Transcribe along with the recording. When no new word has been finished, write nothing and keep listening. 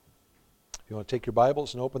You want to take your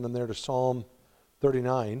Bibles and open them there to Psalm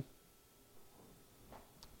 39.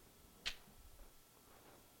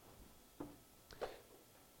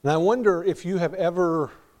 And I wonder if you have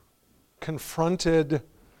ever confronted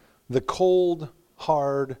the cold,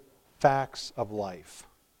 hard facts of life.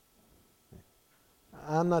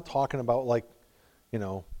 I'm not talking about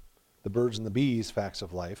the birds and the bees facts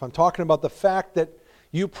of life. I'm talking about the fact that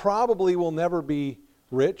you probably will never be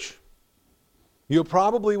rich. You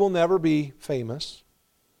probably will never be famous.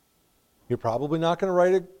 You're probably not going to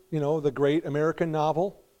write the great American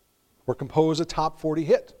novel or compose a top 40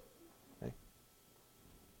 hit. Okay?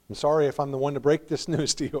 I'm sorry if I'm the one to break this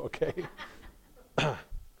news to you, okay?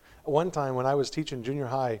 One time when I was teaching junior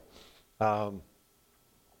high,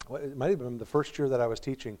 it might have been the first year that I was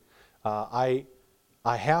teaching, I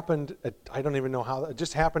happened, I don't even know how, it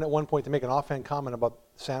just happened at one point to make an offhand comment about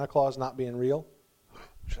Santa Claus not being real.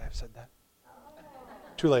 Should I have said that?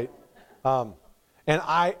 Too late. And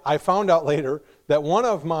I found out later that one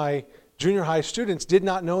of my junior high students did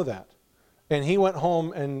not know that. And he went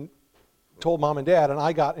home and told mom and dad, and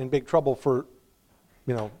I got in big trouble for,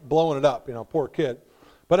 blowing it up, poor kid.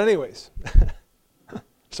 But anyways,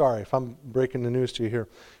 sorry if I'm breaking the news to you here.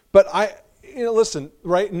 But listen,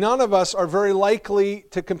 right? None of us are very likely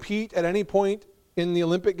to compete at any point in the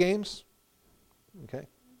Olympic Games. Okay?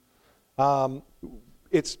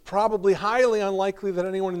 It's probably highly unlikely that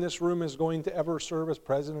anyone in this room is going to ever serve as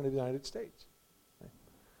President of the United States. Okay?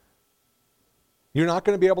 You're not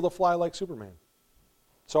going to be able to fly like Superman.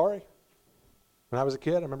 Sorry. When I was a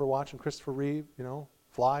kid, I remember watching Christopher Reeve,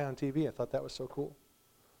 fly on TV. I thought that was so cool.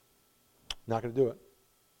 Not going to do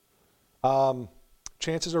it.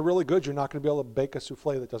 Chances are really good you're not going to be able to bake a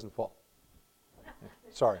souffle that doesn't fall.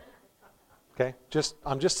 Sorry. Okay?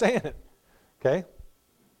 I'm just saying it. Okay?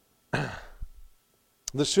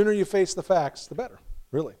 The sooner you face the facts, the better,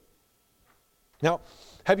 really. Now,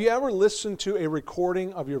 have you ever listened to a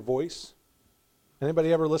recording of your voice?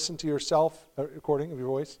 Anybody ever listen to yourself, a recording of your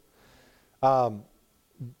voice?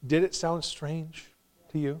 Did it sound strange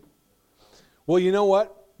to you? Well, you know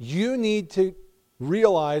what? You need to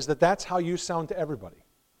realize that that's how you sound to everybody.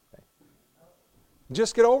 Okay?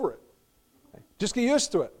 Just get over it. Okay? Just get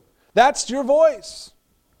used to it. That's your voice.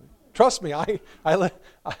 Trust me, I'm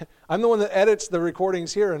the one that edits the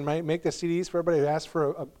recordings here and make the CDs for everybody who asks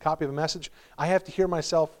for a copy of a message. I have to hear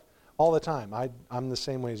myself all the time. I'm the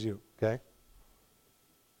same way as you, okay?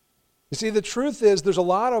 You see, the truth is there's a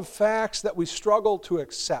lot of facts that we struggle to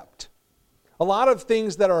accept. A lot of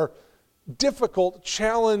things that are difficult,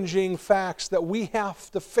 challenging facts that we have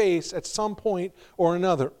to face at some point or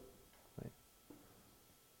another.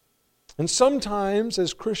 And sometimes,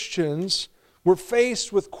 as Christians, we're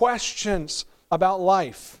faced with questions about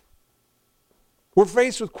life. We're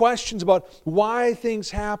faced with questions about why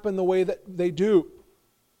things happen the way that they do.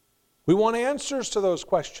 We want answers to those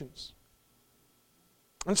questions.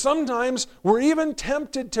 And sometimes we're even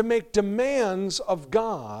tempted to make demands of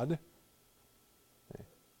God.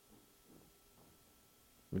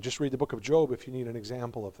 Just read the book of Job if you need an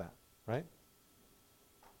example of that, right?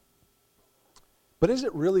 But is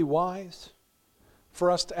it really wise for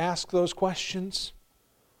us to ask those questions,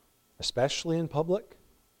 especially in public?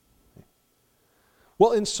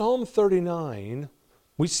 Well, in Psalm 39,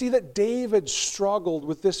 we see that David struggled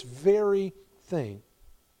with this very thing.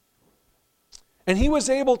 And he was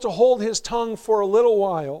able to hold his tongue for a little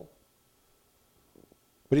while,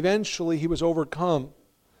 but eventually he was overcome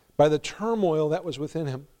by the turmoil that was within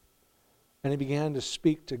him, and he began to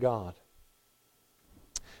speak to God.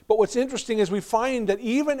 But what's interesting is we find that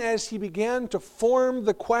even as he began to form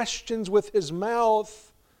the questions with his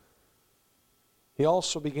mouth, he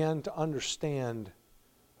also began to understand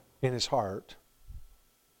in his heart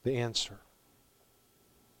the answer.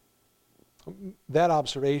 That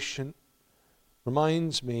observation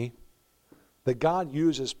reminds me that God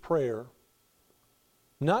uses prayer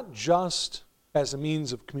not just as a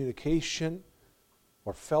means of communication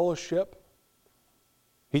or fellowship.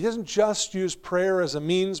 He doesn't just use prayer as a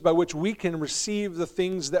means by which we can receive the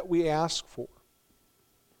things that we ask for.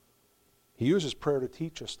 He uses prayer to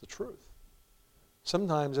teach us the truth.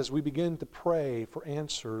 Sometimes as we begin to pray for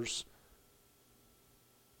answers,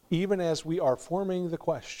 even as we are forming the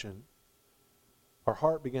question, our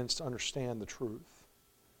heart begins to understand the truth.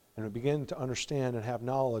 And we begin to understand and have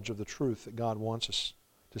knowledge of the truth that God wants us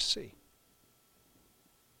to see.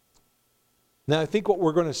 Now, I think what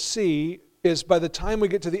we're going to see is by the time we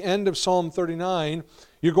get to the end of Psalm 39,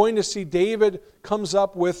 you're going to see David comes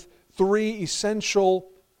up with 3 essential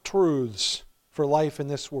truths for life in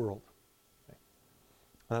this world.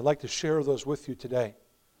 And I'd like to share those with you today.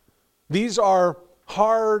 These are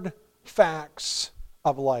hard facts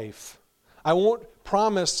of life. I won't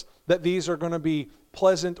promise that these are going to be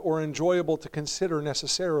pleasant or enjoyable to consider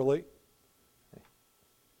necessarily.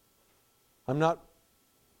 I'm not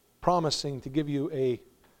promising to give you a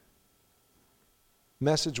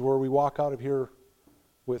message where we walk out of here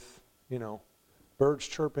with, birds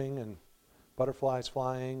chirping and butterflies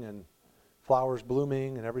flying and flowers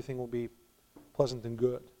blooming and everything will be pleasant and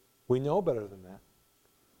good. We know better than that.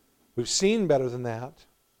 We've seen better than that,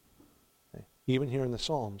 even here in the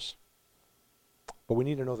Psalms. But we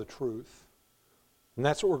need to know the truth. And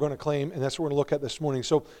that's what we're going to claim, and that's what we're going to look at this morning.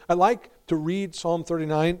 So I'd like to read Psalm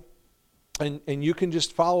 39, and you can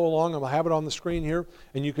just follow along. I'll have it on the screen here,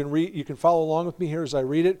 and you can follow along with me here as I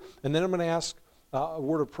read it. And then I'm going to ask a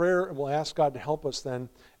word of prayer, and we'll ask God to help us then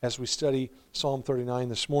as we study Psalm 39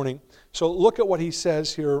 this morning. So look at what he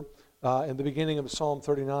says here in the beginning of Psalm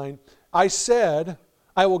 39. I said,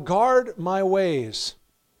 I will guard my ways,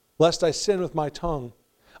 lest I sin with my tongue.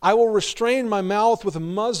 I will restrain my mouth with a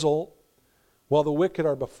muzzle while the wicked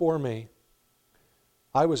are before me.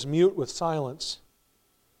 I was mute with silence.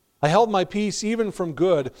 I held my peace even from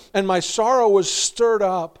good, and my sorrow was stirred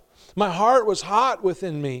up. My heart was hot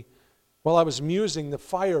within me. While I was musing, the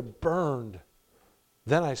fire burned.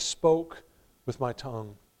 Then I spoke with my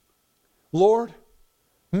tongue. Lord,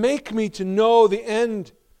 make me to know the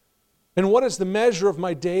end and what is the measure of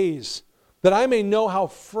my days, that I may know how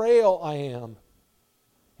frail I am.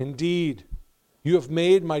 Indeed, you have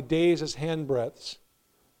made my days as handbreadths,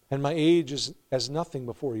 and my age is as nothing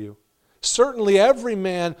before you. Certainly every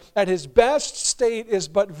man at his best state is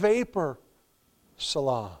but vapor.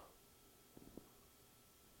 Selah.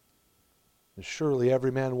 And surely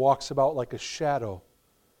every man walks about like a shadow.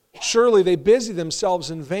 Surely they busy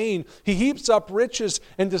themselves in vain. He heaps up riches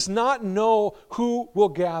and does not know who will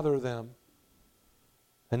gather them.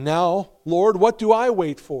 And now, Lord, what do I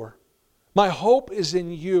wait for? My hope is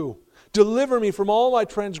in you. Deliver me from all my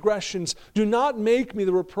transgressions. Do not make me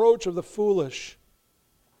the reproach of the foolish.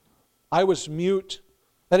 I was mute.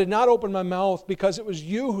 I did not open my mouth because it was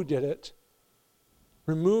you who did it.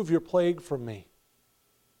 Remove your plague from me.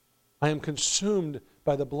 I am consumed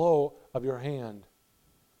by the blow of your hand.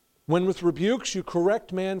 When with rebukes you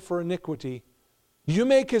correct man for iniquity, you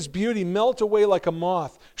make his beauty melt away like a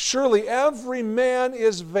moth. Surely every man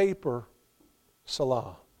is vapor.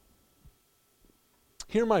 Selah.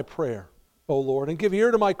 Hear my prayer, O Lord, and give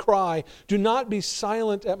ear to my cry. Do not be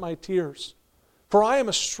silent at my tears, for I am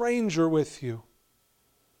a stranger with you.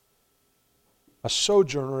 A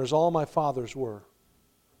sojourner as all my fathers were.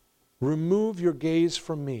 Remove your gaze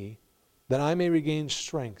from me, that I may regain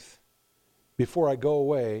strength before I go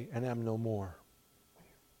away and am no more.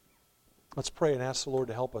 Let's pray and ask the Lord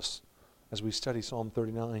to help us as we study Psalm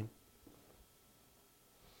 39.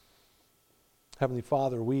 Heavenly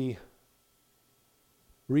Father, we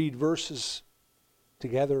read verses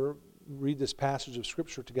together, read this passage of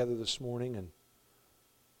Scripture together this morning, and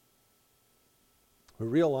we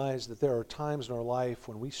realize that there are times in our life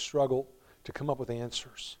when we struggle to come up with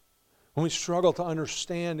answers, when we struggle to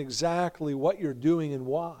understand exactly what you're doing and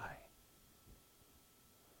why.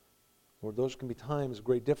 Lord, those can be times of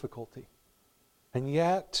great difficulty. And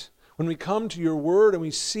yet, when we come to your word and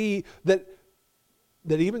we see that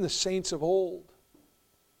even the saints of old,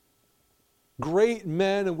 great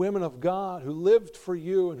men and women of God who lived for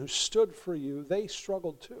you and who stood for you, they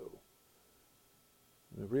struggled too.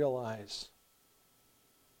 We realize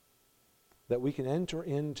that we can enter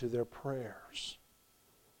into their prayers,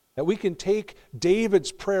 that we can take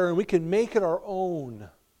David's prayer and we can make it our own.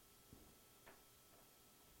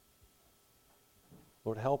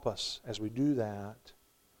 Lord, help us as we do that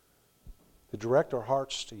to direct our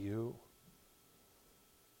hearts to you.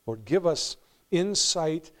 Lord, give us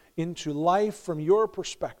insight into life from your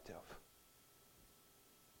perspective.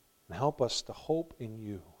 And help us to hope in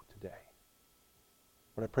you today.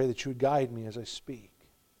 Lord, I pray that you would guide me as I speak.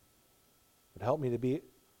 Would help me to be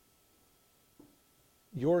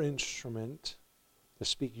your instrument to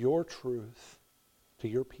speak your truth to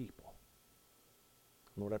your people.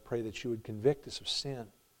 Lord, I pray that you would convict us of sin,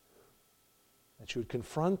 that you would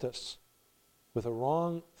confront us with the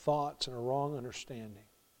wrong thoughts and a wrong understanding,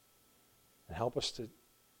 and help us to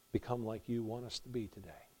become like you want us to be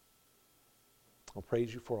today. I'll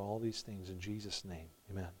praise you for all these things in Jesus' name.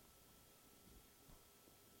 Amen.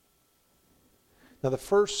 Now the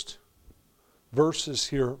first verses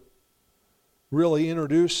here really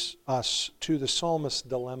introduce us to the psalmist's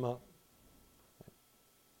dilemma.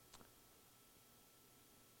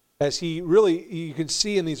 As you can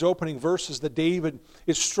see in these opening verses that David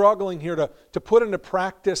is struggling here to put into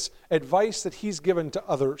practice advice that he's given to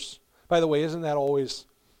others. By the way, isn't that always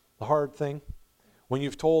the hard thing? When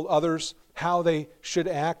you've told others how they should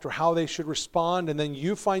act or how they should respond, and then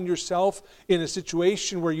you find yourself in a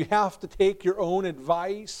situation where you have to take your own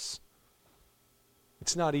advice?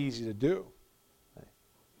 It's not easy to do.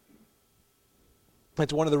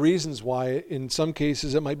 That's one of the reasons why, in some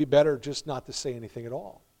cases, it might be better just not to say anything at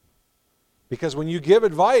all. Because when you give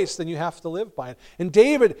advice, then you have to live by it. And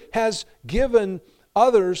David has given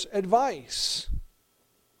others advice.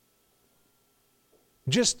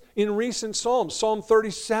 Just in recent Psalms, Psalm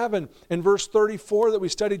 37 and verse 34 that we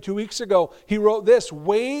studied 2 weeks ago, he wrote this: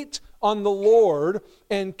 "Wait on the Lord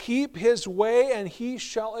and keep His way, and He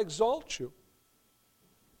shall exalt you."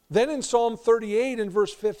 Then in Psalm 38 and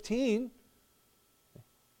verse 15,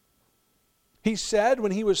 he said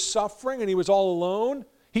when he was suffering and he was all alone,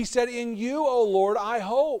 he said, "In you, O Lord, I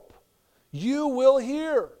hope. You will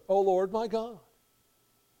hear, O Lord my God."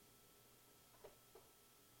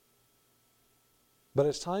 But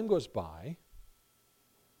as time goes by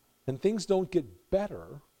and things don't get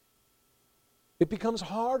better, it becomes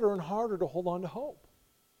harder and harder to hold on to hope.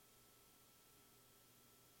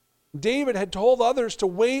 David had told others to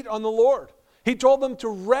wait on the Lord. He told them to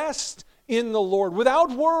rest in the Lord without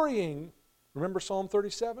worrying. Remember Psalm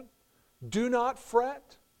 37? Do not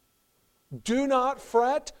fret. Do not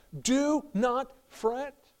fret. Do not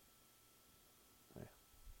fret.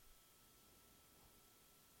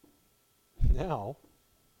 Now,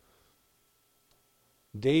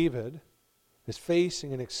 David is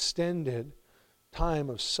facing an extended time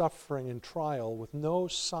of suffering and trial with no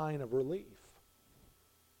sign of relief.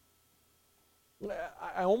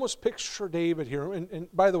 I almost picture David here, and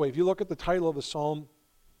by the way, if you look at the title of the psalm,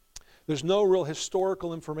 there's no real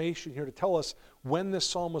historical information here to tell us when this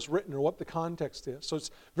psalm was written or what the context is. So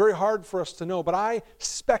it's very hard for us to know. But I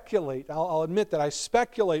speculate, I'll admit that I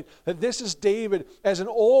speculate that this is David as an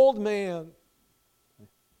old man.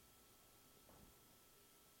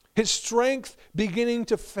 His strength beginning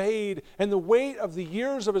to fade and the weight of the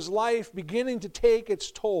years of his life beginning to take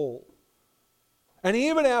its toll. And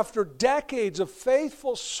even after decades of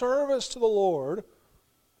faithful service to the Lord,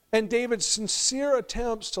 and David's sincere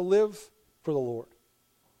attempts to live for the Lord,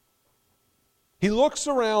 he looks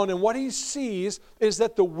around and what he sees is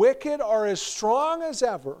that the wicked are as strong as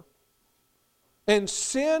ever, and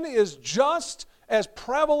sin is just as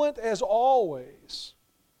prevalent as always.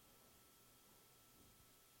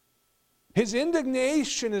 His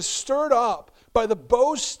indignation is stirred up by the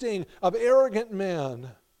boasting of arrogant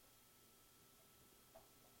men.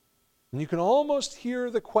 And you can almost hear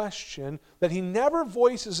the question that he never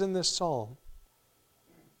voices in this psalm.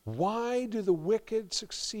 Why do the wicked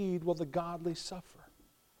succeed while the godly suffer?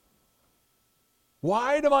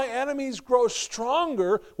 Why do my enemies grow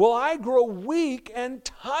stronger while I grow weak and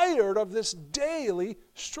tired of this daily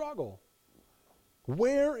struggle?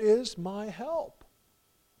 Where is my help?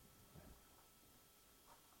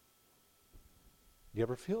 Do you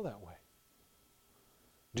ever feel that way?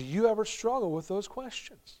 Do you ever struggle with those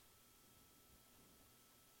questions?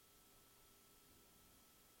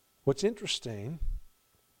 What's interesting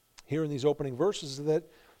here in these opening verses is that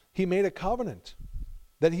he made a covenant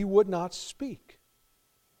that he would not speak.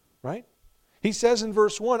 Right? He says in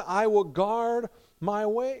verse 1, "I will guard my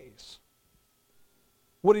ways."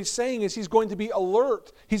 What he's saying is he's going to be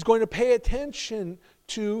alert. He's going to pay attention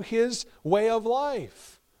to his way of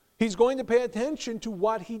life. He's going to pay attention to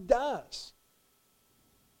what he does.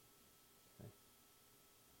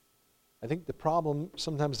 I think the problem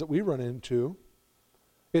sometimes that we run into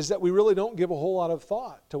is that we really don't give a whole lot of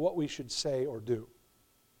thought to what we should say or do.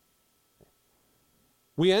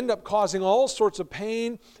 We end up causing all sorts of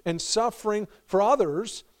pain and suffering for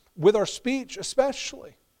others, with our speech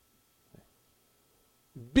especially,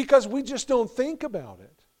 because we just don't think about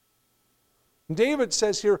it. David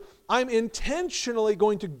says here, I'm intentionally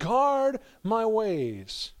going to guard my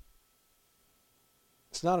ways.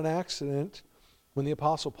 It's not an accident when the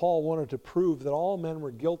Apostle Paul wanted to prove that all men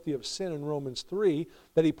were guilty of sin in Romans 3,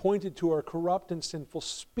 that he pointed to our corrupt and sinful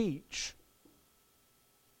speech.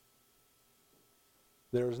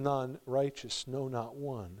 There is none righteous, no, not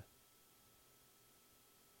one.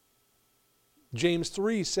 James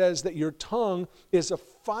 3 says that your tongue is a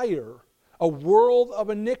fire, a world of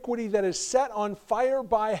iniquity that is set on fire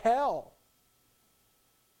by hell.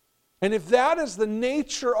 And if that is the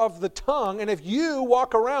nature of the tongue, and if you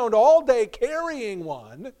walk around all day carrying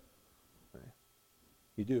one,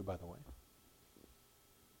 you do, by the way,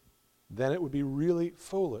 then it would be really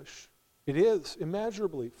foolish. It is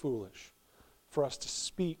immeasurably foolish for us to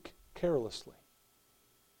speak carelessly.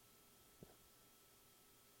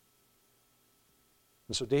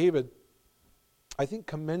 And so David, I think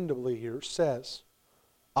commendably here, says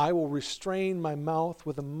I will restrain my mouth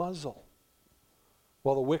with a muzzle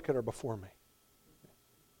while the wicked are before me.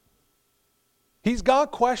 He's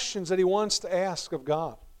got questions that he wants to ask of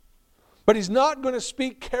God. But he's not going to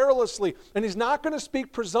speak carelessly, and he's not going to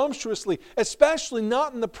speak presumptuously, especially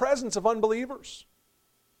not in the presence of unbelievers.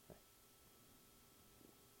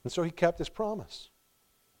 And so he kept his promise.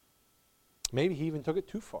 Maybe he even took it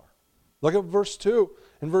too far. Look at verse 2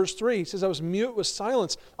 and verse 3. He says, I was mute with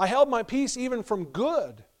silence. I held my peace even from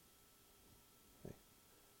good.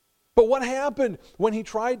 But what happened when he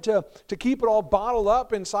tried to keep it all bottled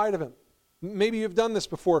up inside of him? Maybe you've done this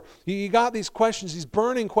before. You got these questions, these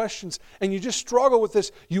burning questions, and you just struggle with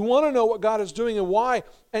this. You want to know what God is doing and why,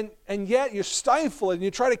 and yet you stifle it and you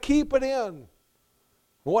try to keep it in.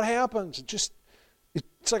 What happens?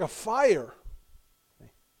 It's like a fire.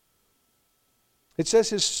 It says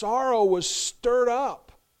his sorrow was stirred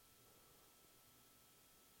up.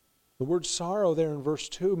 The word sorrow there in verse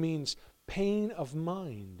 2 means pain of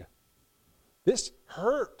mind. This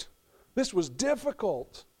hurt. This was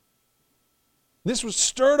difficult. This was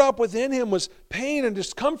stirred up within him, was pain and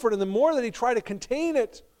discomfort, and the more that he tried to contain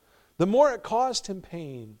it, the more it caused him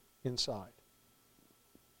pain inside.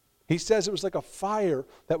 He says it was like a fire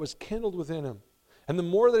that was kindled within him. And the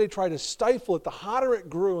more that he tried to stifle it, the hotter it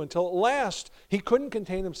grew, until at last he couldn't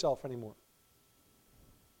contain himself anymore.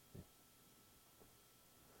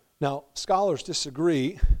 Now, scholars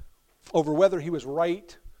disagree over whether he was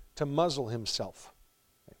right to muzzle himself.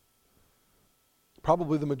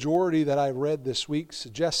 Probably the majority that I read this week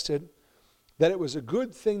suggested that it was a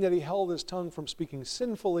good thing that he held his tongue from speaking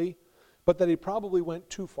sinfully, but that he probably went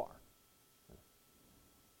too far.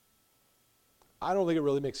 I don't think it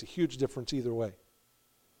really makes a huge difference either way.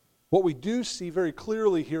 What we do see very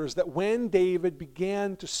clearly here is that when David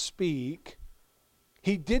began to speak,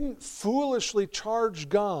 he didn't foolishly charge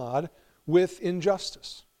God with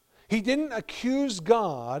injustice. He didn't accuse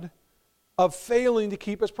God of failing to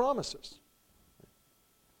keep his promises.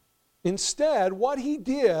 Instead, what he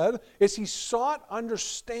did is he sought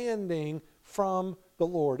understanding from the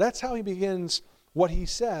Lord. That's how he begins what he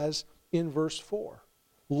says in verse 4.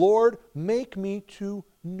 Lord, make me to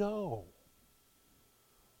know.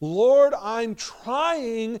 Lord, I'm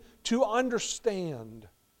trying to understand.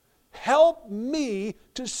 Help me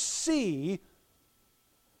to see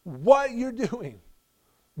what you're doing.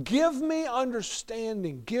 Give me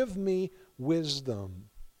understanding. Give me wisdom.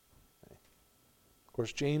 Of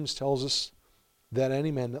course, James tells us that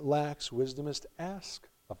any man that lacks wisdom is to ask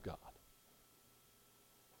of God.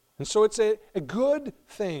 And so it's a good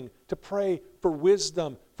thing to pray for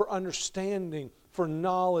wisdom, for understanding, for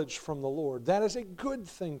knowledge from the Lord. That is a good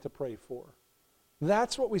thing to pray for.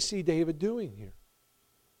 That's what we see David doing here.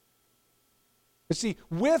 You see,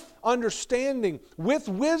 with understanding, with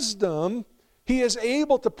wisdom, he is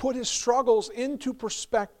able to put his struggles into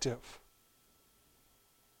perspective.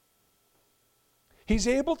 He's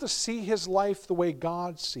able to see his life the way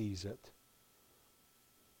God sees it.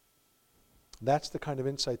 That's the kind of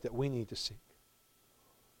insight that we need to seek.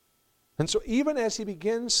 And so even as he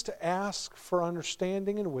begins to ask for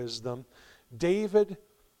understanding and wisdom, David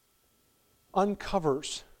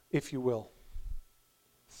uncovers, if you will,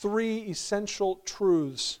 3 essential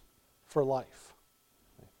truths for life.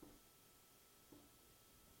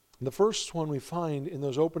 And the first one we find in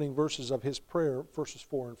those opening verses of his prayer, verses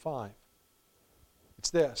 4 and 5. It's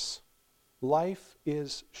this: life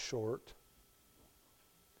is short.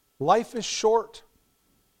 Life is short.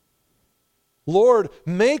 Lord,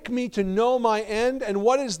 make me to know my end and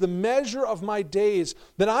what is the measure of my days,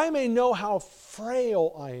 that I may know how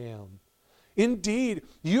frail I am. Indeed,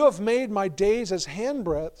 you have made my days as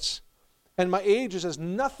handbreadths, and my ages as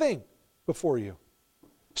nothing before you.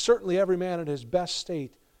 Certainly every man in his best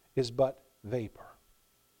state is but vapor.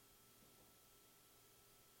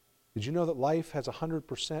 Did you know that life has a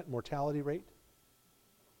 100% mortality rate?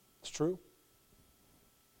 It's true.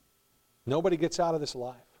 Nobody gets out of this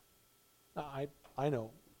alive. I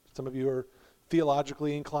know some of you are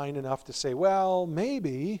theologically inclined enough to say, well,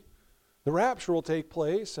 maybe the rapture will take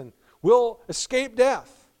place and we'll escape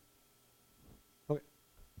death. Okay.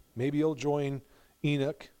 Maybe you'll join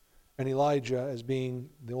Enoch and Elijah as being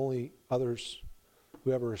the only others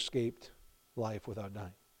who ever escaped life without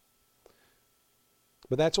dying.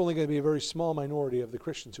 But that's only going to be a very small minority of the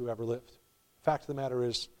Christians who ever lived. Fact of the matter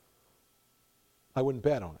is, I wouldn't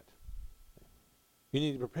bet on it. You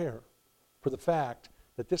need to prepare for the fact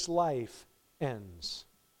that this life ends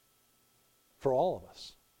for all of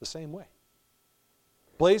us the same way.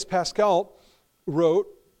 Blaise Pascal wrote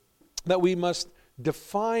that we must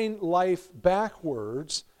define life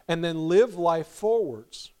backwards and then live life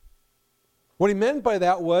forwards. What he meant by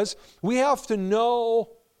that was we have to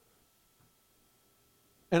know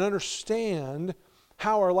and understand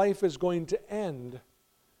how our life is going to end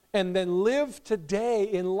and then live today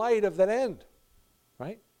in light of that end,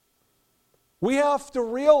 right? We have to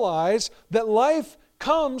realize that life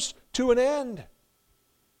comes to an end.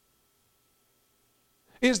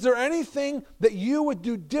 Is there anything that you would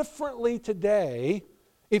do differently today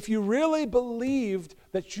if you really believed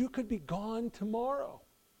that you could be gone tomorrow?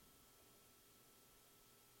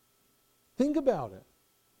 Think about it.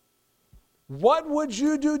 What would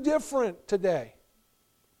you do different today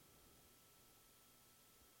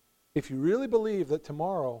if you really believe that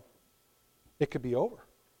tomorrow it could be over?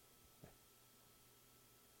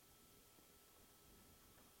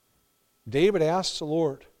 David asks the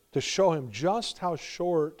Lord to show him just how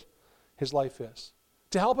short his life is,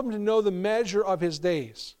 to help him to know the measure of his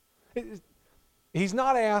days. He's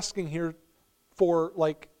not asking here for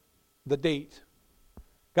like the date.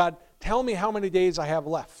 God, tell me how many days I have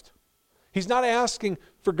left. He's not asking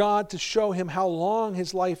for God to show him how long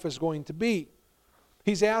his life is going to be.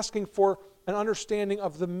 He's asking for an understanding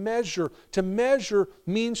of the measure. To measure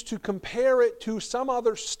means to compare it to some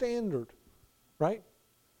other standard, right?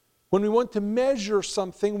 When we want to measure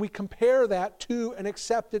something, we compare that to an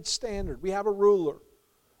accepted standard. We have a ruler,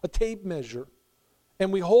 a tape measure,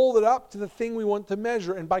 and we hold it up to the thing we want to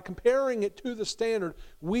measure. And by comparing it to the standard,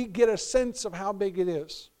 we get a sense of how big it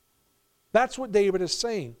is. That's what David is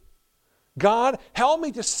saying. God, help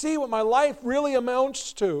me to see what my life really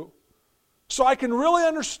amounts to so I can really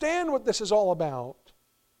understand what this is all about.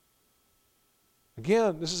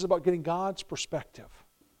 Again, this is about getting God's perspective.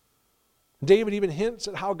 David even hints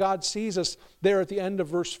at how God sees us there at the end of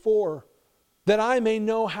verse 4, that I may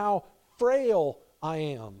know how frail I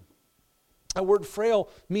am. That word frail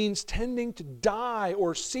means tending to die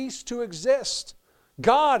or cease to exist.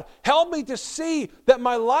 God, help me to see that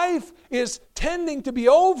my life is tending to be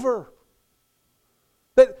over.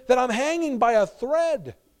 That I'm hanging by a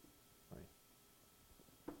thread.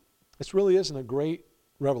 This really isn't a great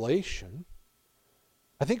revelation.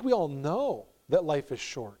 I think we all know that life is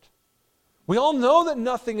short. We all know that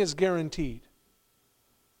nothing is guaranteed.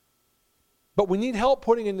 But we need help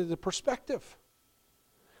putting it into perspective.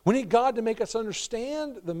 We need God to make us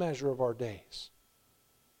understand the measure of our days.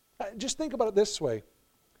 Just think about it this way.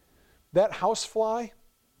 That housefly,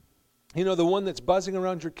 you know, the one that's buzzing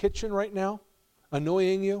around your kitchen right now,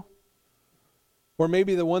 annoying you, or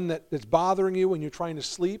maybe the one that's bothering you when you're trying to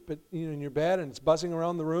sleep in your bed and it's buzzing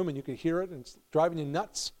around the room and you can hear it and it's driving you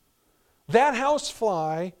nuts. That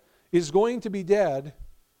housefly is going to be dead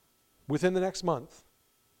within the next month.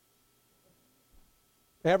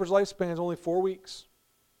 Average lifespan is only 4 weeks.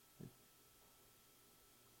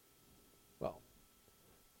 Well,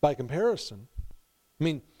 by comparison, I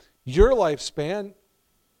mean, your lifespan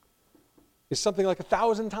is something like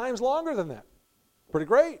 1,000 times longer than that. Pretty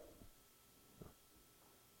great.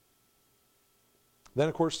 Then,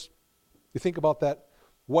 of course, you think about that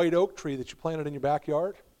white oak tree that you planted in your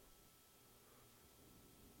backyard.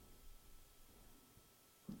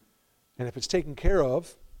 And if it's taken care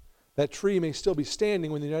of, that tree may still be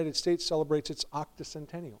standing when the United States celebrates its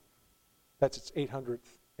octocentennial. That's its 800th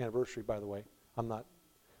anniversary, by the way. I'm not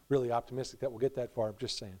really optimistic that we'll get that far. I'm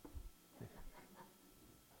just saying.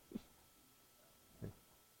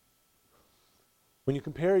 When you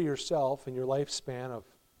compare yourself and your lifespan of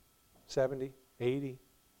 70, 80,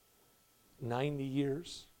 90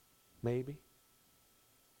 years, maybe,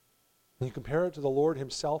 and you compare it to the Lord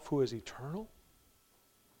Himself who is eternal,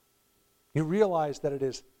 you realize that it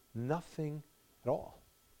is nothing at all.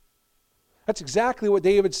 That's exactly what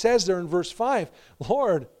David says there in verse 5.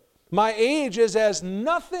 Lord, my age is as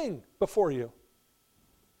nothing before you.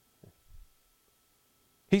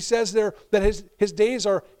 He says there that his days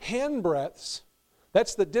are handbreadths.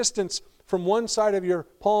 That's the distance from one side of your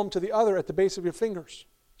palm to the other at the base of your fingers.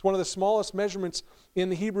 It's one of the smallest measurements in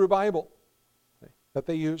the Hebrew Bible that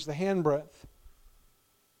they use, the handbreadth.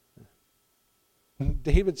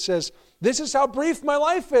 David says, this is how brief my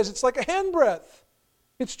life is. It's like a handbreadth.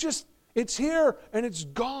 It's here and it's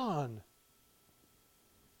gone.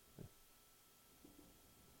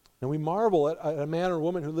 And we marvel at a man or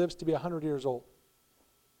woman who lives to be 100 years old.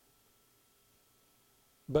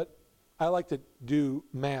 But I like to do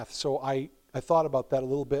math, so I thought about that a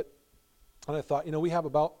little bit. And I thought, we have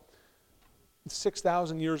about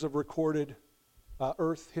 6,000 years of recorded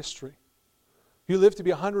earth history. If you live to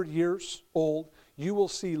be 100 years old, you will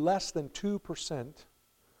see less than 2%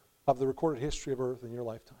 of the recorded history of earth in your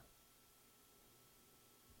lifetime.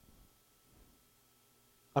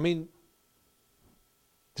 I mean,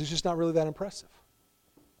 it's just not really that impressive.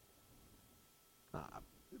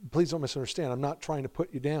 Please don't misunderstand. I'm not trying to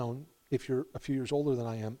put you down if you're a few years older than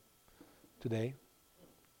I am today,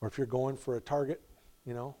 or if you're going for a target,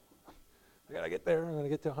 I got to get there. I'm going to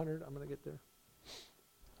get to 100. I'm going to get there.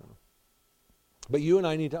 But you and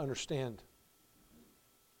I need to understand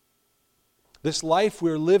this life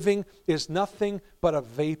we're living is nothing but a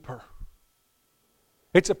vapor.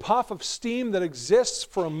 It's a puff of steam that exists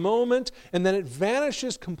for a moment and then it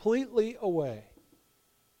vanishes completely away.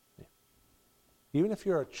 Even if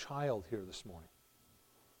you're a child here this morning,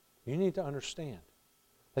 you need to understand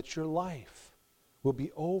that your life will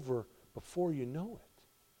be over before you know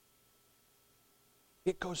it.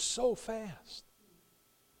 It goes so fast.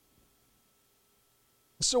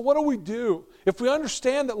 So what do we do? If we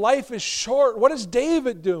understand that life is short, what is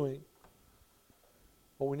David doing?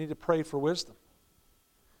 Well, we need to pray for wisdom.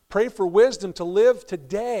 Pray for wisdom to live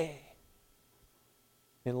today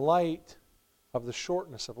in light of the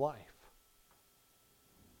shortness of life.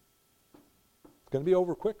 It's going to be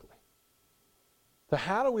over quickly. So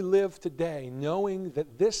how do we live today knowing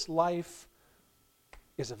that this life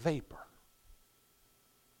is a vapor?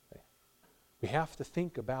 We have to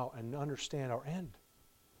think about and understand our end.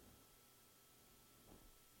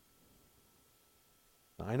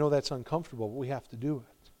 Now, I know that's uncomfortable, but we have to do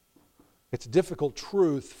it. It's a difficult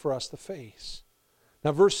truth for us to face.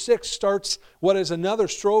 Now, verse 6 starts what is another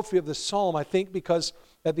strophe of the psalm, I think, because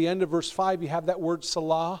at the end of verse 5 you have that word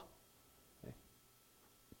Salah,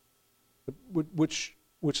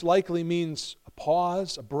 which likely means a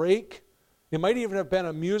pause, a break. It might even have been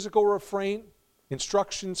a musical refrain,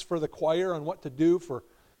 instructions for the choir on what to do for,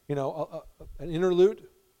 an interlude.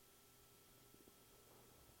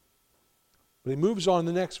 But he moves on in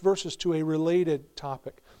the next verses to a related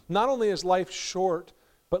topic. Not only is life short,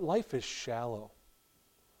 but life is shallow.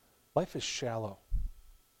 Life is shallow.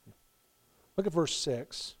 Look at verse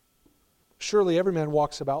 6. Surely every man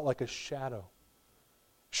walks about like a shadow.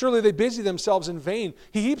 Surely they busy themselves in vain.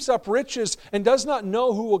 He heaps up riches and does not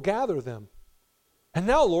know who will gather them. And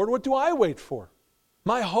now, Lord, what do I wait for?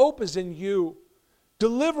 My hope is in you.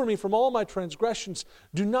 Deliver me from all my transgressions.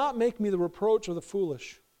 Do not make me the reproach of the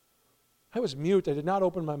foolish. I was mute. I did not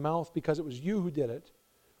open my mouth because it was you who did it.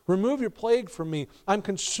 Remove your plague from me. I'm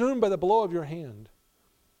consumed by the blow of your hand.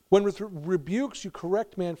 When with rebukes you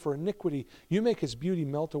correct man for iniquity, you make his beauty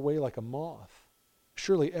melt away like a moth.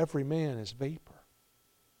 Surely every man is vapor.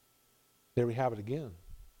 There we have it again.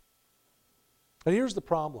 And here's the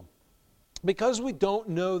problem. Because we don't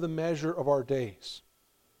know the measure of our days,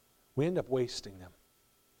 we end up wasting them,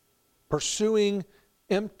 pursuing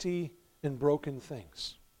empty and broken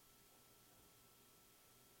things.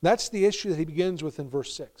 That's the issue that he begins with in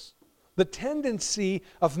verse 6. The tendency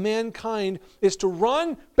of mankind is to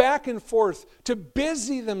run back and forth, to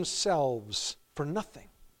busy themselves for nothing.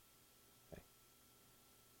 Okay.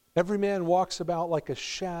 Every man walks about like a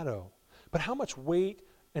shadow. But how much weight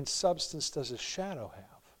and substance does a shadow have?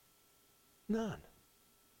 None.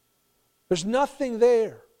 There's nothing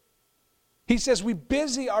there. He says we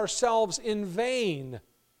busy ourselves in vain.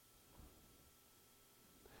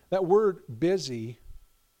 That word busy,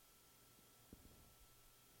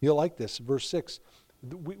 you'll like this, verse 6.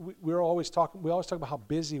 We always talk about how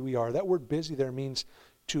busy we are. That word busy there means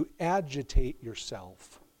to agitate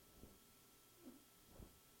yourself.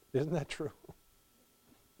 Isn't that true?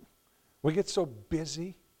 We get so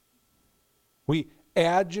busy. We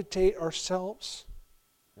agitate ourselves.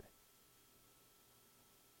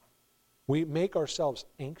 We make ourselves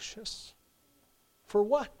anxious. For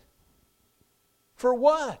what? For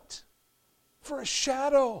what? For a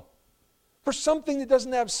shadow. For something that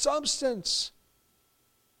doesn't have substance.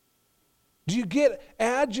 Do you get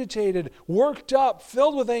agitated, worked up,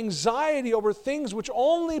 filled with anxiety over things which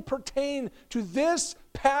only pertain to this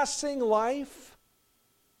passing life?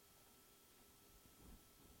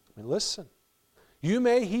 And listen, you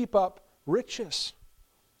may heap up riches,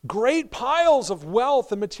 great piles of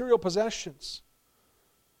wealth and material possessions.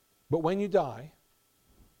 But when you die,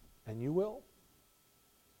 and you will,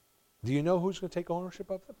 do you know who's going to take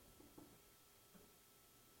ownership of them?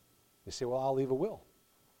 You say, well, I'll leave a will.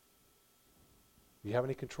 Do you have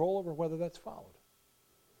any control over whether that's followed?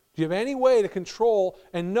 Do you have any way to control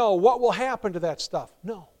and know what will happen to that stuff?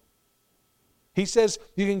 No. He says,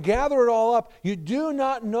 you can gather it all up. You do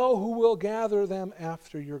not know who will gather them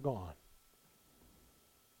after you're gone.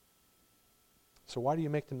 So why do you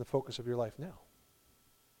make them the focus of your life now?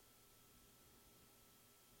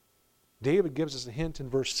 David gives us a hint in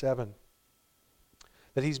verse 7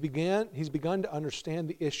 that he's begun to understand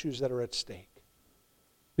the issues that are at stake.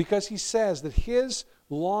 Because he says that his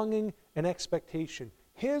longing and expectation,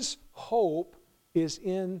 his hope is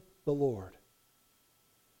in the Lord.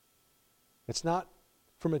 It's not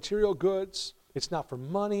for material goods. It's not for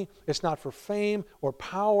money. It's not for fame or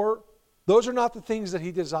power. Those are not the things that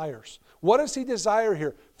he desires. What does he desire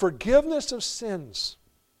here? Forgiveness of sins.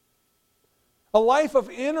 A life of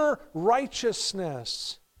inner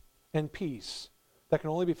righteousness and peace that can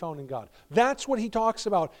only be found in God. That's what he talks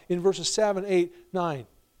about in verses 7, 8, 9,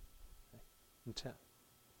 and 10.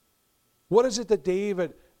 What is it that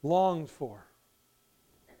David longed for?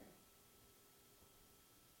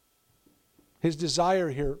 His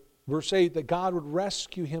desire here, verse 8, that God would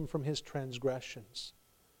rescue him from his transgressions.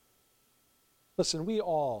 Listen, we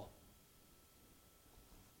all,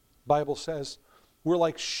 Bible says, we're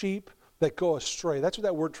like sheep that go astray. That's what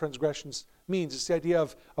that word transgressions means. It's the idea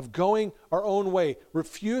of going our own way,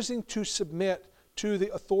 refusing to submit to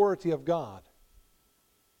the authority of God.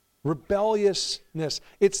 Rebelliousness.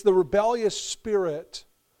 It's the rebellious spirit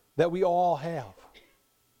that we all have.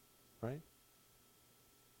 Right?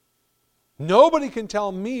 Nobody can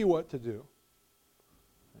tell me what to do.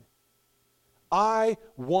 I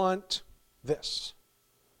want this.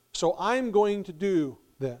 So I'm going to do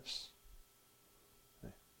this.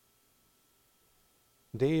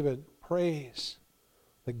 David prays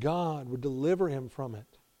that God would deliver him from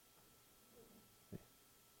it.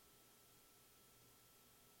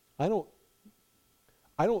 I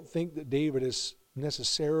don't think that David is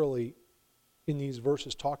necessarily in these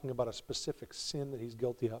verses talking about a specific sin that he's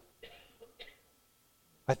guilty of.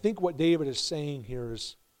 I think what David is saying here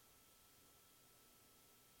is,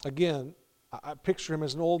 again, I picture him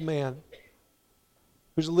as an old man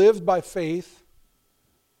who's lived by faith.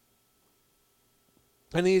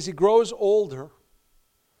 And as he grows older,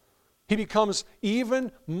 he becomes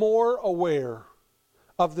even more aware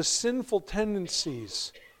of the sinful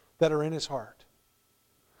tendencies that are in his heart.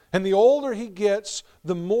 And the older he gets,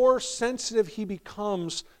 the more sensitive he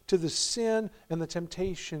becomes to the sin and the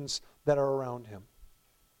temptations that are around him.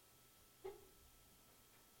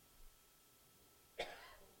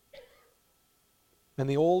 And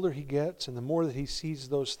the older he gets, and the more that he sees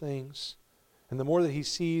those things, and the more that he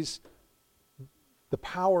sees the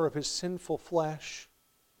power of his sinful flesh,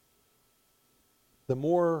 the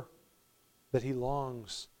more that he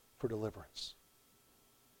longs for deliverance.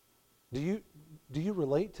 Do you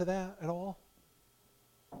relate to that at all?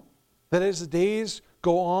 That as the days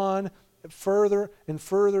go on further and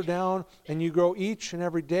further down, and you grow each and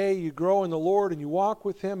every day, you grow in the Lord and you walk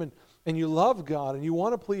with Him, and you love God and you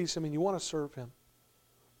want to please Him and you want to serve Him.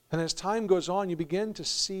 And as time goes on, you begin to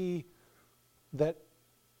see that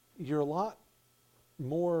you're a lot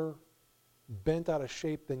more bent out of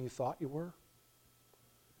shape than you thought you were.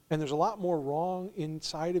 And there's a lot more wrong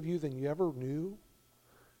inside of you than you ever knew.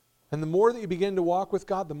 And the more that you begin to walk with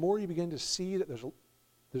God, the more you begin to see that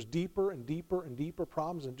there's deeper and deeper and deeper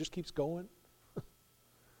problems, and it just keeps going.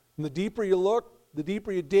 And the deeper you look, the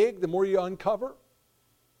deeper you dig, the more you uncover.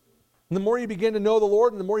 And the more you begin to know the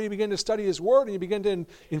Lord, and the more you begin to study His Word, and you begin to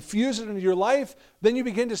infuse it into your life, then you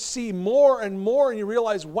begin to see more and more, and you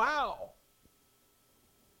realize, wow,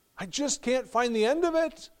 I just can't find the end of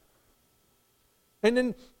it. And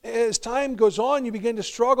then as time goes on, you begin to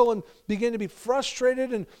struggle and begin to be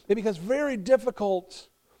frustrated, and it becomes very difficult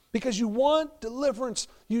because you want deliverance.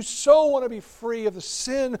 You so want to be free of the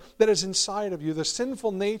sin that is inside of you, the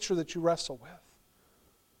sinful nature that you wrestle with.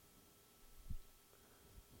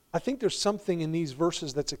 I think there's something in these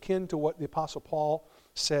verses that's akin to what the Apostle Paul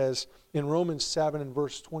says in Romans 7 and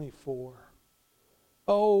verse 24.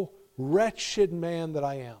 Oh, wretched man that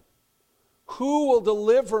I am, who will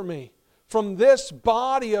deliver me from this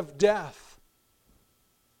body of death?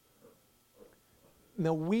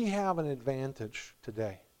 Now, we have an advantage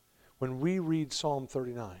today when we read Psalm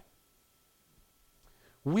 39.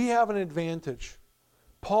 We have an advantage.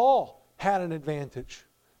 Paul had an advantage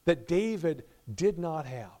that David did not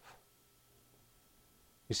have.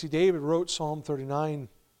 You see, David wrote Psalm 39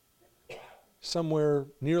 somewhere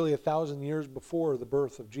nearly 1,000 years before the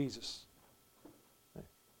birth of Jesus.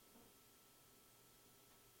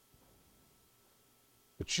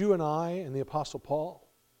 But you and I and the Apostle Paul,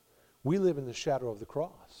 we live in the shadow of the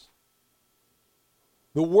cross.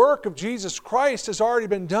 The work of Jesus Christ has already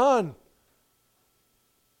been done.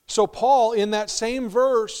 So Paul, in that same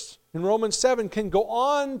verse in Romans 7, can go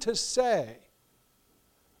on to say,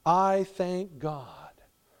 I thank God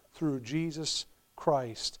through Jesus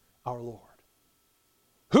Christ our Lord.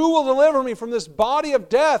 Who will deliver me from this body of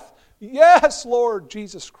death? Yes, Lord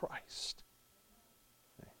Jesus Christ.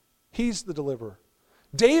 He's the deliverer.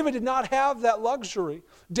 David did not have that luxury.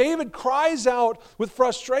 David cries out with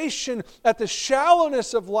frustration at the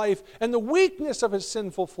shallowness of life and the weakness of his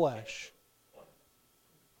sinful flesh.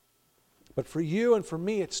 But for you and for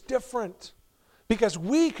me, it's different. Because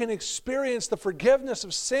we can experience the forgiveness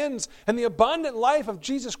of sins and the abundant life of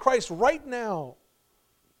Jesus Christ right now.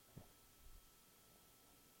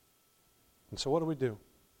 And so what do?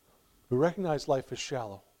 We recognize life is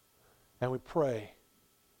shallow. And we pray.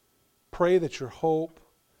 Pray that your hope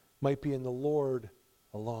might be in the Lord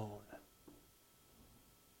alone.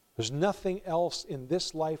 There's nothing else in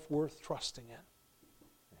this life worth trusting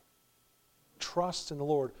in. Trust in the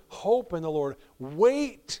Lord. Hope in the Lord.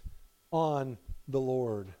 Wait on the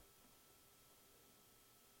Lord.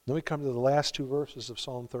 Then we come to the last two verses of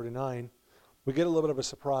Psalm 39. We get a little bit of a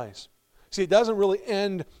surprise. See, it doesn't really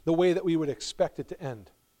end the way that we would expect it to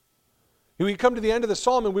end. We come to the end of the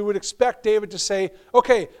psalm and we would expect David to say,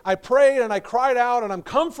 okay, I prayed and I cried out and I'm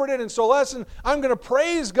comforted, and so listen, I'm going to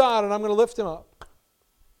praise God and I'm going to lift Him up.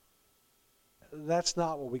 That's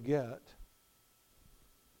not what we get.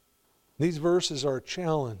 These verses are a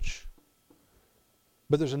challenge.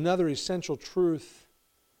 But there's another essential truth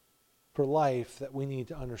for life that we need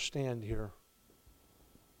to understand here.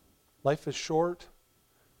 Life is short.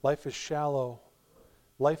 Life is shallow.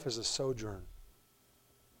 Life is a sojourn.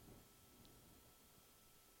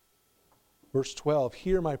 Verse 12,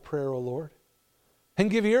 hear my prayer, O Lord,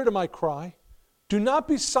 and give ear to my cry. Do not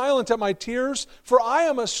be silent at my tears, for I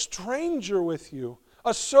am a stranger with you,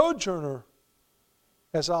 a sojourner,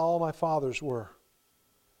 as all my fathers were.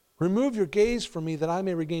 Remove your gaze from me that I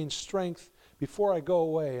may regain strength before I go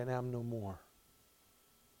away and am no more.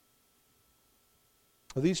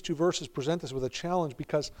 Well, these two verses present us with a challenge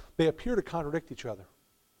because they appear to contradict each other.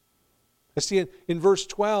 I see in verse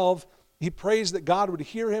 12, he prays that God would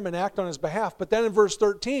hear him and act on his behalf. But then in verse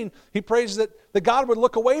 13, he prays that God would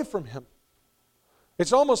look away from him.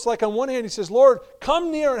 It's almost like on one hand he says, Lord,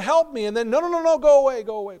 come near and help me. And then, no, go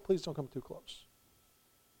away. Please don't come too close.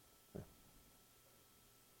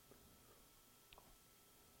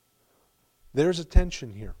 There's a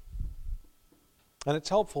tension here. And it's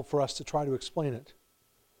helpful for us to try to explain it.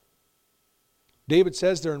 David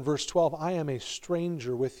says there in verse 12, I am a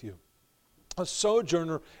stranger with you, a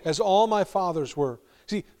sojourner as all my fathers were.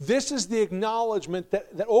 See, this is the acknowledgement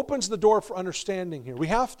that opens the door for understanding here. We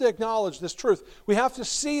have to acknowledge this truth. We have to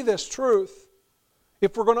see this truth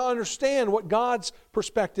if we're going to understand what God's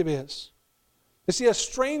perspective is. You see, a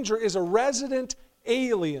stranger is a resident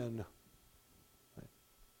alien.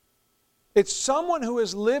 It's someone who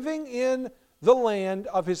is living in the land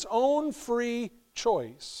of his own free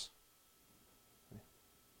choice.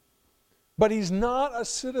 But he's not a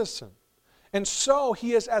citizen. And so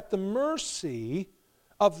he is at the mercy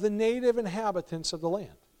of the native inhabitants of the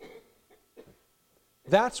land.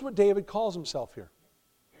 That's what David calls himself here.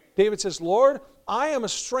 David says, Lord, I am a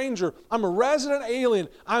stranger. I'm a resident alien.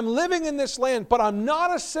 I'm living in this land, but I'm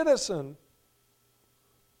not a citizen.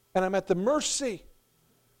 And I'm at the mercy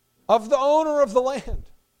of the owner of the land.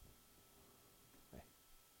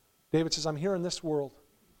 David says, I'm here in this world.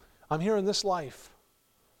 I'm here in this life.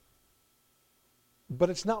 But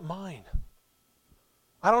it's not mine.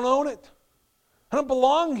 I don't own it. I don't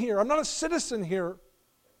belong here. I'm not a citizen here.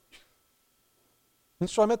 And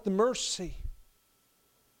so I'm at the mercy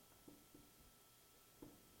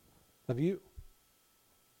of you.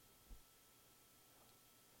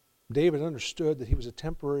 David understood that he was a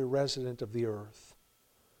temporary resident of the earth,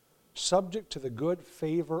 subject to the good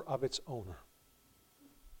favor of its owner.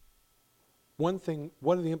 One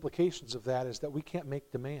of the implications of that is that we can't make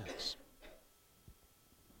demands.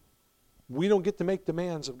 We don't get to make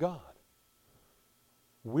demands of God.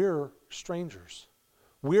 We're strangers.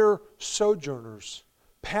 We're sojourners,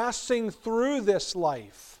 passing through this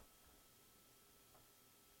life.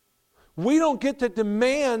 We don't get to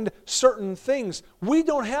demand certain things. We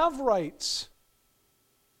don't have rights.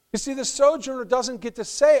 You see, the sojourner doesn't get to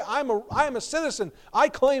say, I am a citizen. I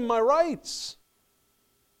claim my rights.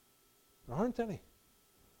 There aren't any.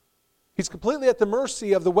 He's completely at the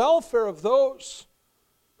mercy of the welfare of those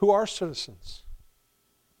who are citizens.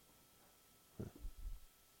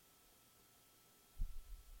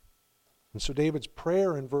 And so David's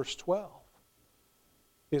prayer in verse 12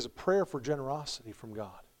 is a prayer for generosity from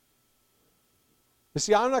God. You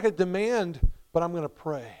see, I'm not going to demand, but I'm going to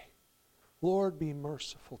pray. Lord, be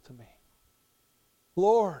merciful to me.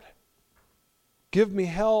 Lord, give me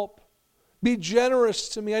help. Be generous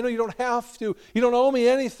to me. I know you don't have to. You don't owe me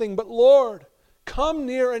anything, but Lord, come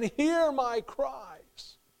near and hear my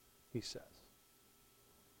cries, he says.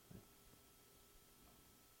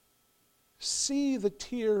 See the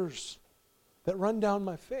tears that run down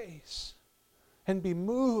my face and be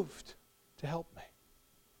moved to help me.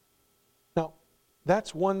 Now,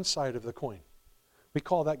 that's one side of the coin. We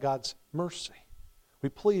call that God's mercy. We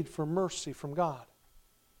plead for mercy from God.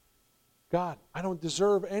 God, I don't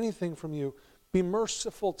deserve anything from you. Be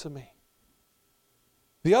merciful to me.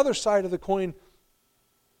 The other side of the coin,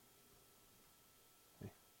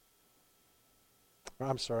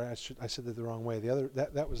 I'm sorry, I said that the wrong way.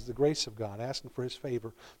 That was the grace of God, asking for His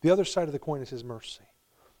favor. The other side of the coin is His mercy.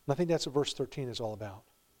 And I think that's what verse 13 is all about.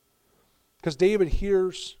 Because David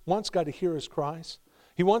wants God to hear his cries.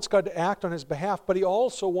 He wants God to act on his behalf, but he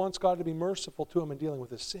also wants God to be merciful to him in dealing with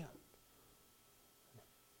his sin.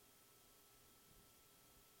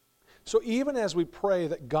 So even as we pray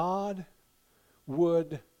that God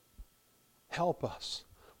would help us,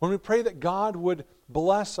 when we pray that God would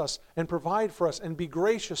bless us and provide for us and be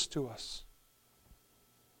gracious to us,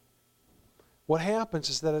 what happens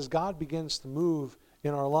is that as God begins to move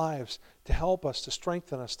in our lives to help us, to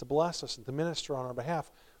strengthen us, to bless us, and to minister on our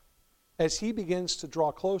behalf, as He begins to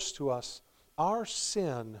draw close to us, our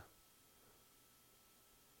sin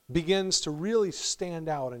begins to really stand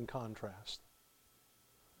out in contrast.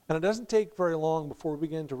 And it doesn't take very long before we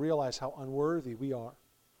begin to realize how unworthy we are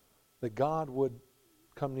that God would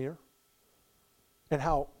come near, and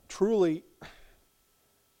how truly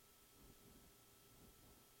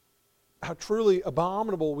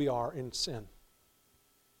abominable we are in sin.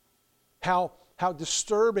 How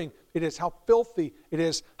disturbing it is, how filthy it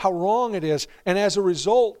is, how wrong it is. And as a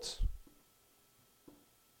result,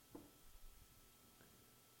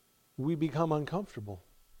 we become uncomfortable.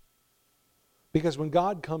 Because when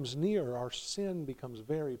God comes near, our sin becomes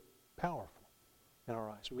very powerful in our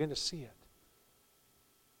eyes. We begin to see it.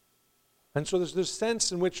 And so there's this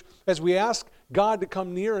sense in which, as we ask God to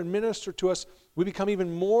come near and minister to us, we become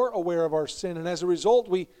even more aware of our sin. And as a result,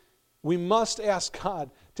 we must ask God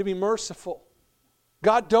to be merciful.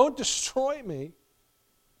 God, don't destroy me.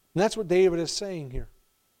 And that's what David is saying here.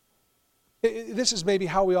 This is maybe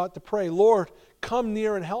how we ought to pray. Lord, come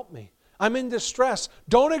near and help me. I'm in distress.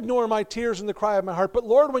 Don't ignore my tears and the cry of my heart. But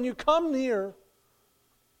Lord, when you come near,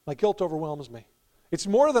 my guilt overwhelms me. It's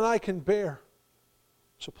more than I can bear.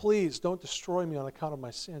 So please don't destroy me on account of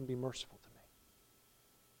my sin. Be merciful to me.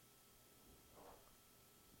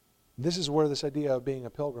 This is where this idea of being a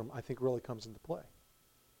pilgrim, I think, really comes into play.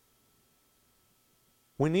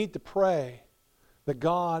 We need to pray that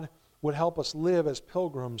God would help us live as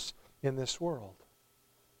pilgrims in this world.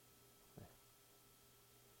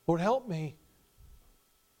 Lord, help me.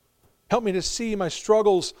 Help me to see my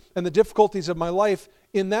struggles and the difficulties of my life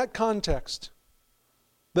in that context.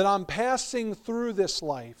 That I'm passing through this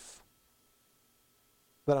life,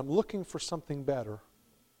 that I'm looking for something better.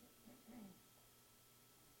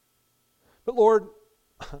 But Lord,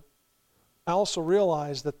 I also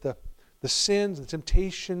realize that the sins, the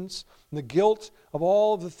temptations, and the guilt of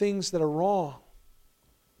all of the things that are wrong,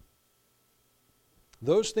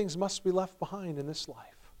 those things must be left behind in this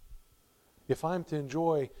life if I'm to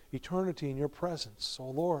enjoy eternity in your presence. So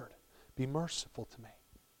Lord, be merciful to me.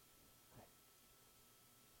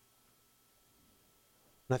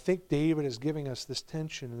 And I think David is giving us this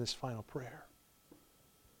tension in this final prayer.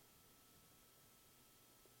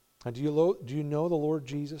 And do you know the Lord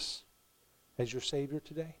Jesus as your Savior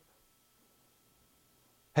today?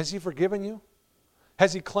 Has He forgiven you?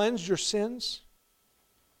 Has He cleansed your sins?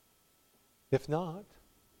 If not,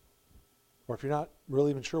 or if you're not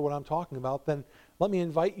really even sure what I'm talking about, then let me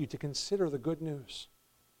invite you to consider the good news.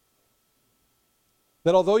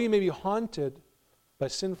 That although you may be haunted by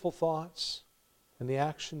sinful thoughts and the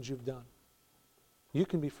actions you've done, you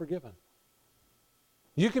can be forgiven.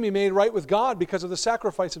 You can be made right with God because of the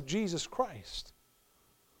sacrifice of Jesus Christ.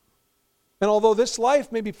 And although this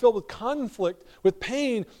life may be filled with conflict, with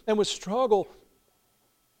pain, and with struggle,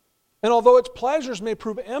 and although its pleasures may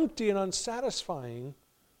prove empty and unsatisfying,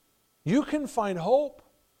 you can find hope,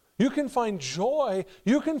 you can find joy,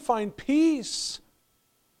 you can find peace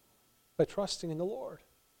by trusting in the Lord.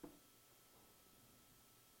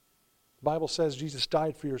 The Bible says Jesus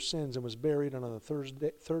died for your sins and was buried, and on the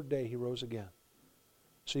third day He rose again.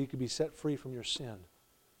 So you could be set free from your sin.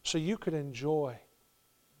 So you could enjoy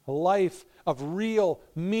a life of real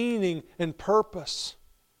meaning and purpose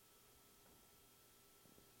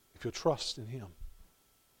if you'll trust in Him.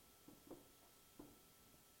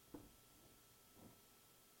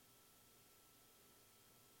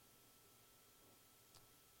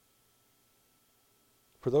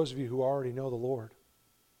 For those of you who already know the Lord,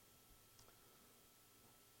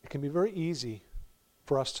 it can be very easy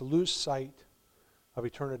for us to lose sight of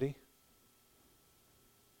eternity.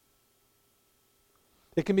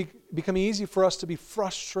 It can become easy for us to be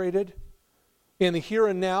frustrated in the here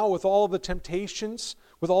and now with all of the temptations,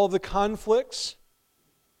 with all of the conflicts.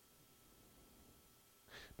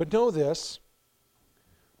 But know this,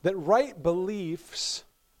 that right beliefs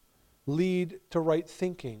lead to right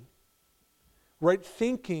thinking. Right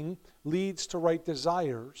thinking leads to right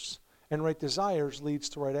desires, and right desires leads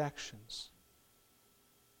to right actions.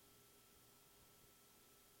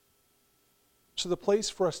 So the place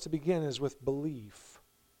for us to begin is with belief.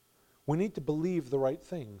 We need to believe the right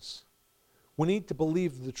things. We need to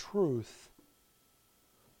believe the truth.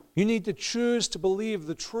 You need to choose to believe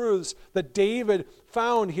the truths that David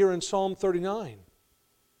found here in Psalm 39.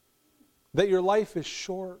 That your life is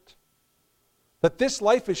short. That this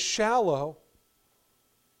life is shallow.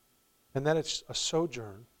 And that it's a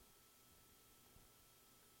sojourn.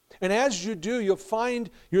 And as you do, you'll find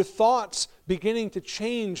your thoughts beginning to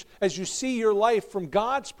change as you see your life from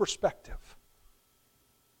God's perspective.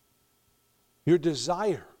 Your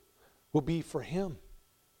desire will be for Him.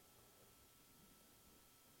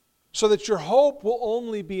 So that your hope will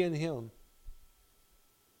only be in Him.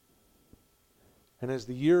 And as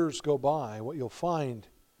the years go by, what you'll find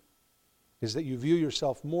is that you view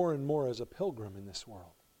yourself more and more as a pilgrim in this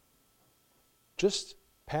world. Just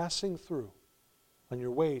passing through on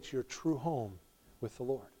your way to your true home with the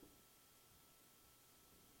Lord.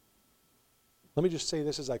 Let me just say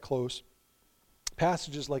this as I close.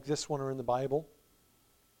 Passages like this one are in the Bible.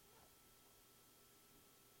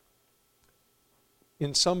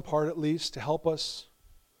 In some part at least, to help us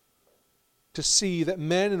to see that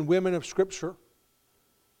men and women of Scripture,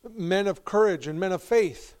 men of courage and men of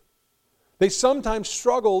faith, they sometimes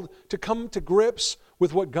struggled to come to grips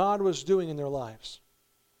with what God was doing in their lives.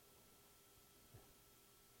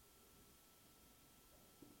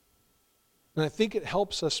 And I think it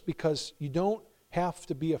helps us because you don't have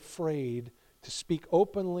to be afraid to speak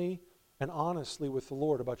openly and honestly with the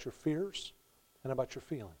Lord about your fears and about your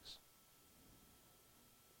feelings.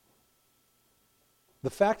 The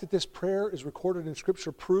fact that this prayer is recorded in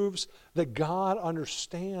Scripture proves that God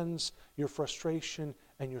understands your frustration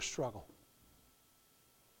and your struggle.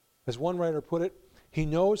 As one writer put it, He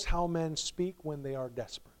knows how men speak when they are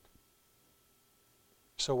desperate.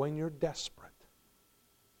 So when you're desperate,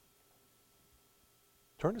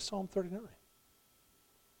 turn to Psalm 39.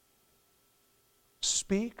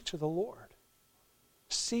 Speak to the Lord.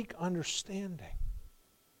 Seek understanding.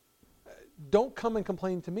 Don't come and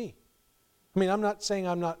complain to me. I mean, I'm not saying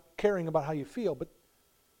I'm not caring about how you feel, but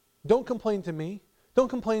don't complain to me. Don't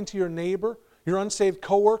complain to your neighbor, your unsaved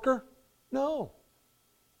coworker. No.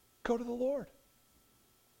 Go to the Lord.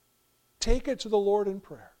 Take it to the Lord in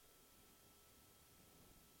prayer.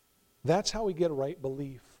 That's how we get right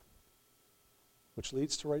belief, which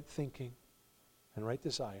leads to right thinking and right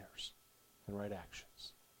desires and right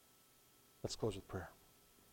actions. Let's close with prayer.